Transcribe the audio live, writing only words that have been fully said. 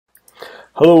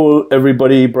Hello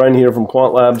everybody, Brian here from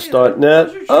quantlabs.net.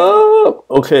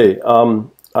 Okay,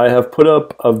 I have put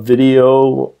up a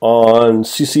video on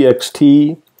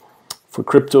ccxt for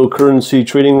cryptocurrency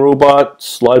trading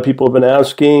robots. A lot of people have been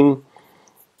asking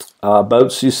about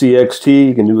ccxt.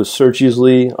 You can do a search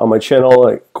easily on my channel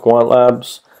at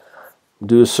QuantLabs.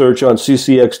 Do a search on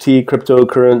ccxt,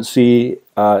 cryptocurrency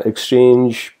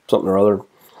exchange, something or other.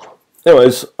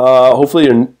 Anyways,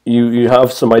 hopefully you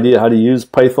have some idea how to use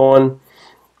Python.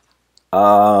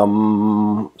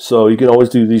 So you can always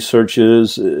do these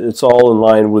searches. It's all in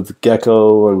line with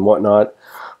Gecko and whatnot.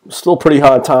 Still pretty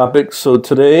hot topic. So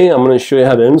today I'm going to show you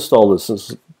how to install this.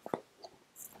 There's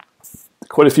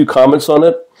quite a few comments on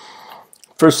it.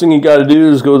 First thing you got to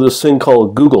do is go to this thing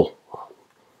called Google.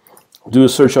 Do a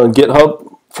search on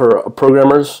GitHub for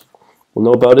programmers. We'll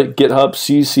know about it. GitHub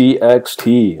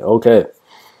ccxt. Okay.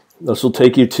 This will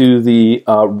take you to the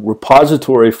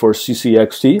repository for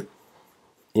ccxt.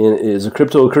 It is a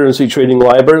cryptocurrency trading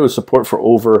library with support for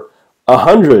over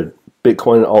 100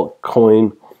 Bitcoin and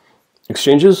altcoin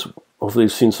exchanges. Hopefully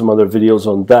you've seen some other videos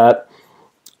on that.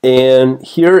 And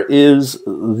here is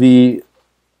the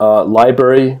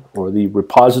library or the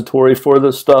repository for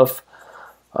this stuff.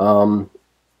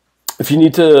 If you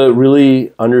need to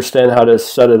really understand how to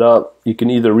set it up, you can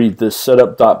either read this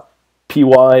setup.py.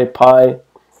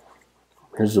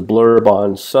 Here's a blurb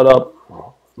on setup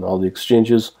and all the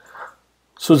exchanges.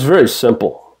 So it's very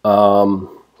simple,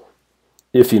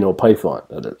 if you know Python,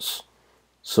 that is.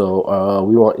 So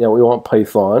we want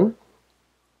Python.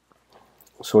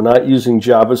 So we're not using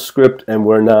JavaScript and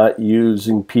we're not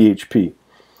using PHP.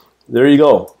 There you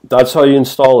go. That's how you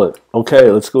install it.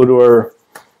 Okay, let's go to our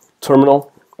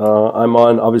terminal. I'm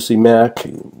on obviously Mac.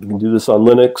 You can do this on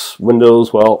Linux,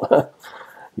 Windows. Well,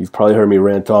 you've probably heard me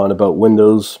rant on about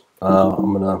Windows.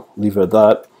 I'm gonna leave it at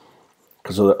that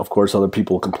because of course other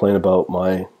people complain about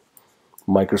my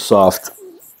Microsoft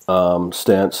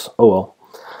stance. Oh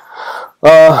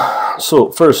well. So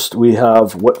first we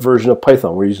have what version of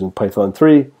Python. We're using Python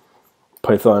 3,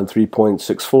 Python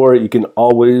 3.64. You can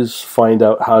always find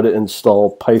out how to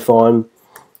install Python.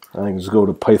 I think just go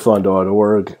to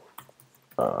python.org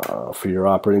for your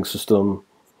operating system.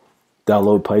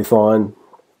 Download Python.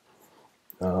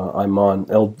 I'm on.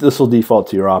 This will default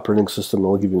to your operating system.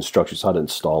 It'll give you instructions how to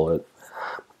install it.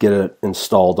 Get it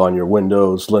installed on your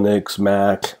Windows, Linux,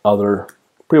 Mac, other.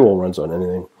 Pretty well runs on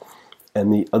anything.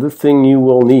 And the other thing you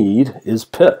will need is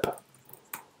pip.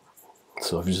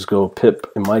 So if you just go pip,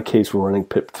 in my case we're running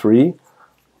pip 3,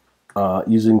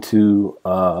 using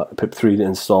pip 3 to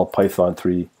install Python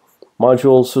 3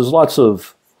 modules. So there's lots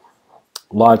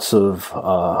of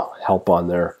help on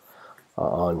there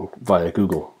via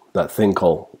Google. That thing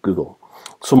called Google.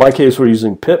 So in my case we're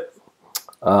using pip.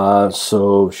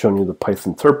 So showing you the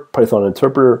Python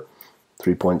interpreter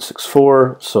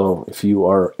 3.64. So if you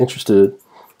are interested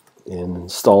in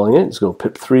installing it, just go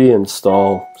pip3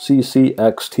 install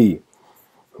ccxt.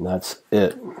 And that's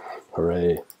it.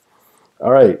 Hooray.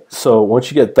 Alright, so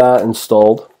once you get that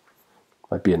installed,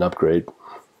 might be an upgrade.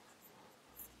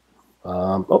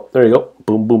 Oh, there you go.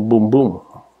 Boom, boom, boom, boom.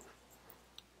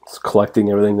 It's collecting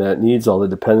everything that it needs, all the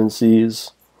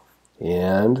dependencies,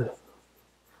 and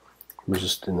we'll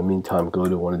just in the meantime go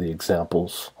to one of the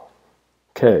examples.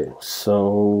 Okay,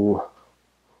 so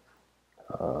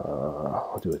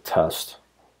I'll do a test.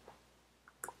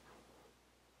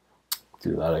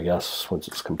 Do that, I guess, once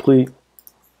it's complete.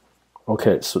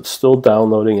 Okay, so it's still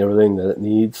downloading everything that it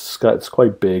needs. It's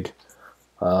quite big.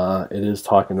 It is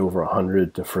talking over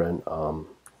 100 different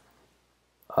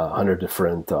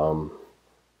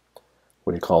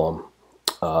what do you call them,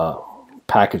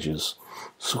 packages.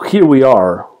 So here we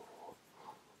are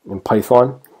in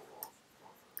Python.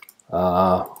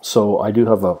 So I do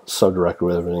have a subdirectory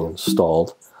with everything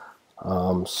installed.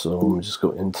 So let me just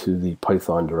go into the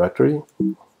Python directory.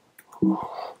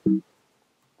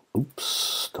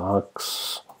 Oops,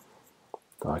 docs,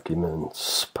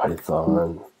 documents,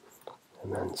 Python,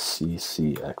 and then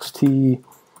ccxt.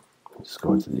 Just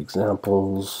go into the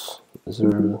examples. Is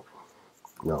there?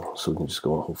 No, so we can just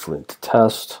go hopefully into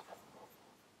test.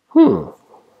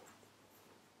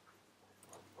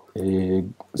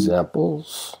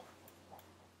 Examples.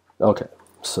 Okay,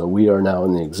 so we are now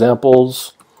in the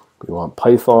examples. We want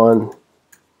Python,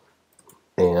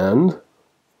 and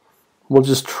we'll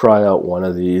just try out one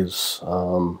of these.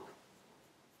 No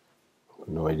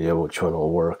idea which one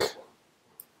will work.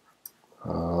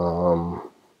 We'll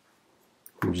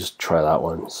just try that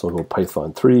one. So we'll go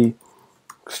Python 3.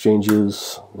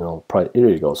 Exchanges, here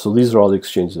you go. So these are all the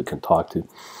exchanges it can talk to.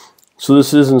 So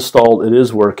this is installed. It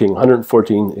is working.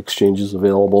 114 exchanges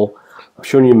available. I've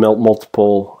shown you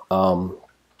multiple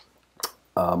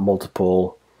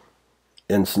multiple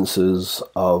instances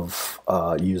of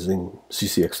using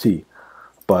ccxt.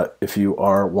 But if you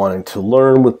are wanting to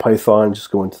learn with Python,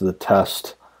 just go into the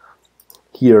test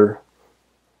here,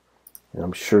 and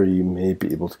I'm sure you may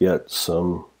be able to get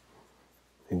some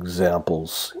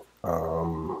examples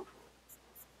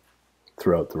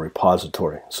throughout the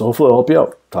repository. So hopefully I'll help you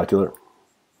out. Talk to you later.